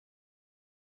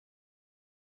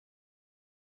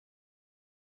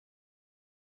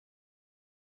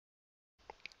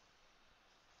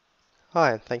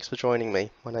Hi, thanks for joining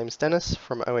me. My name's Dennis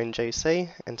from ONGC,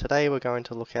 and today we're going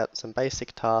to look at some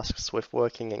basic tasks with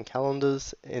working in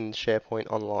calendars in SharePoint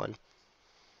Online.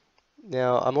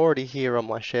 Now, I'm already here on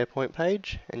my SharePoint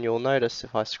page, and you'll notice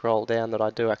if I scroll down that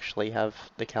I do actually have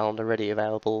the calendar ready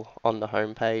available on the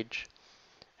home page.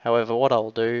 However, what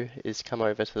I'll do is come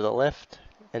over to the left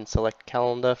and select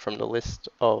Calendar from the list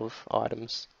of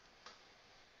items.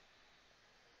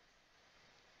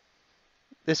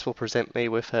 This will present me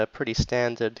with a pretty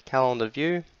standard calendar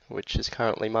view, which is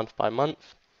currently month by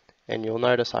month. And you'll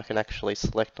notice I can actually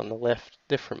select on the left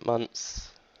different months,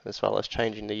 as well as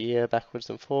changing the year backwards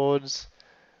and forwards,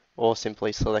 or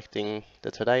simply selecting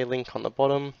the Today link on the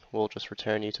bottom will just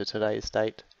return you to today's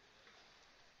date.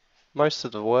 Most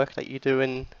of the work that you do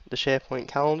in the SharePoint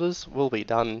calendars will be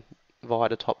done via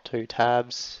the top two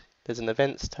tabs. There's an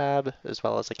Events tab as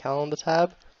well as a Calendar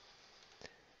tab.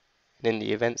 And in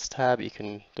the Events tab you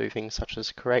can do things such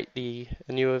as create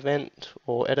a new event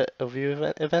or edit or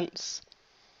view events.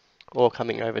 Or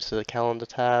coming over to the Calendar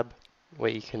tab where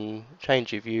you can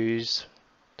change your views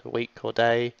to week or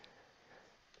day,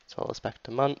 as well as back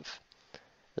to month,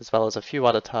 as well as a few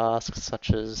other tasks such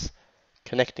as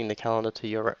connecting the calendar to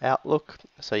your Outlook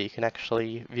so you can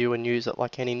actually view and use it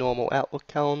like any normal Outlook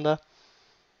calendar,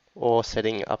 or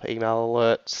setting up email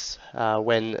alerts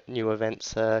when new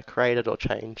events are created or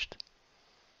changed.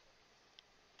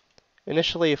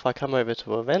 Initially, if I come over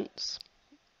to Events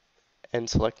and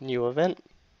select New Event,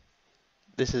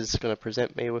 this is going to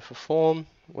present me with a form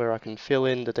where I can fill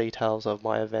in the details of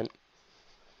my event.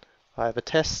 I have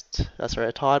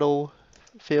a title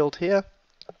field here,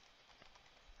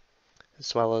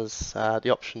 as well as the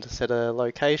option to set a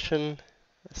location,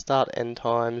 start end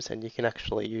times, and you can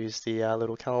actually use the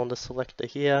little calendar selector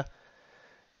here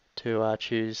to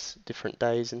choose different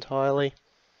days entirely,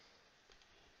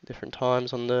 different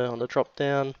times on the drop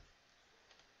down,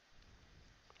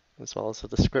 as well as the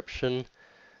description.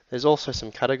 There's also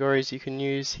some categories you can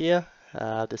use here.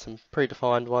 There's some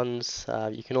predefined ones.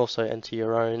 You can also enter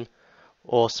your own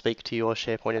or speak to your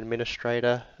SharePoint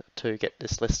administrator to get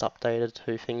this list updated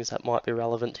to things that might be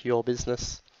relevant to your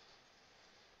business.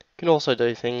 You can also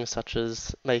do things such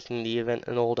as making the event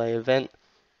an all-day event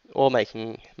or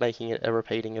making it a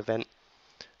repeating event.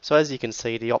 So as you can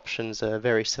see, the options are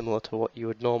very similar to what you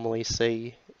would normally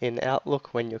see in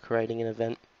Outlook when you're creating an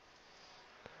event.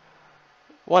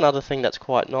 One other thing that's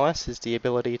quite nice is the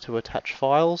ability to attach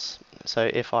files. So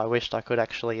if I wished, I could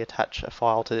actually attach a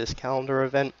file to this calendar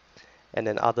event, and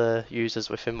then other users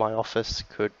within my office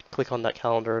could click on that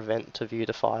calendar event to view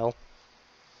the file.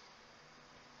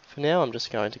 For now, I'm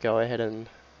just going to go ahead and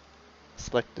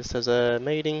select this as a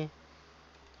meeting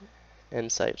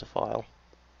and save the file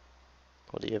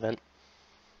or the event.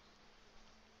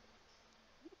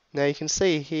 Now you can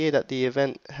see here that the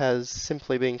event has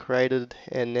simply been created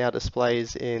and now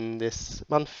displays in this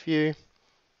month view.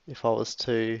 If I was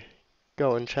to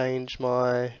go and change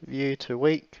my view to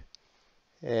week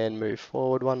and move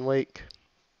forward 1 week,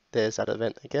 there's that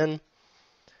event again.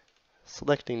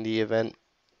 Selecting the event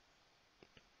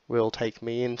will take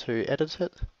me in to edit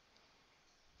it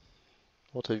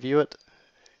or to view it,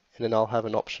 and then I'll have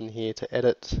an option here to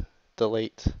edit,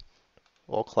 delete,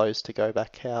 or close to go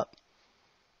back out.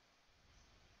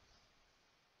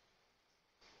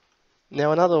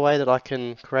 Now another way that I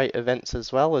can create events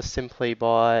as well is simply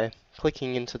by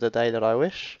clicking into the day that I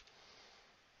wish.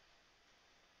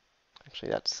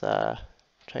 Actually, that's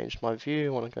changed my view. I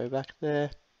want to go back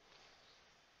there.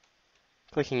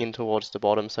 Clicking in towards the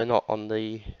bottom, so not on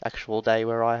the actual day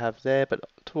where I have there, but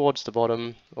towards the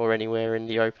bottom or anywhere in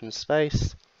the open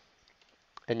space.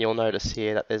 And you'll notice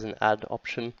here that there's an add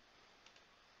option.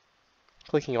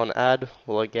 Clicking on add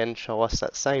will again show us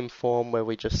that same form where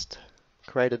we just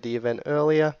created the event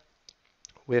earlier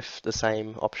with the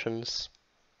same options.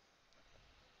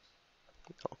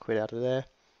 I'll quit out of there.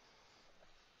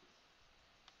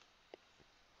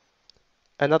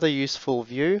 Another useful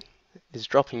view is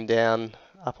dropping down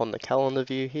up on the calendar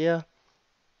view here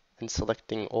and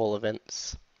selecting all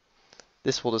events.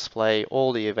 This will display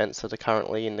all the events that are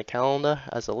currently in the calendar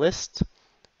as a list,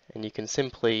 and you can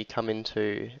simply come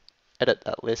into edit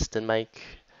that list and make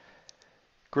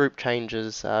group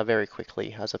changes very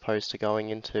quickly as opposed to going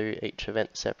into each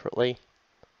event separately.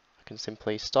 I can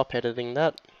simply stop editing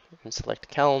that and select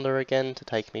calendar again to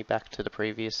take me back to the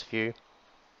previous view.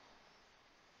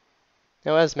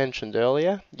 Now, as mentioned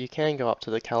earlier, you can go up to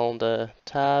the calendar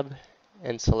tab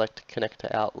and select connect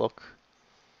to Outlook.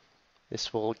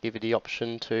 This will give you the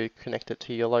option to connect it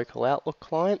to your local Outlook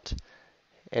client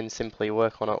and simply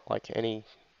work on it like any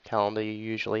calendar you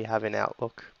usually have in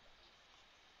Outlook.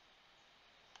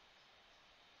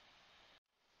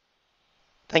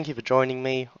 Thank you for joining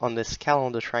me on this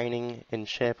calendar training in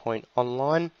SharePoint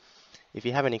Online. If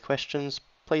you have any questions,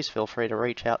 please feel free to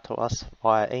reach out to us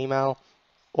via email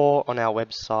or on our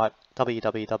website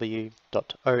www.ongc.com.au.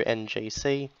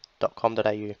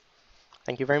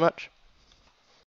 Thank you very much.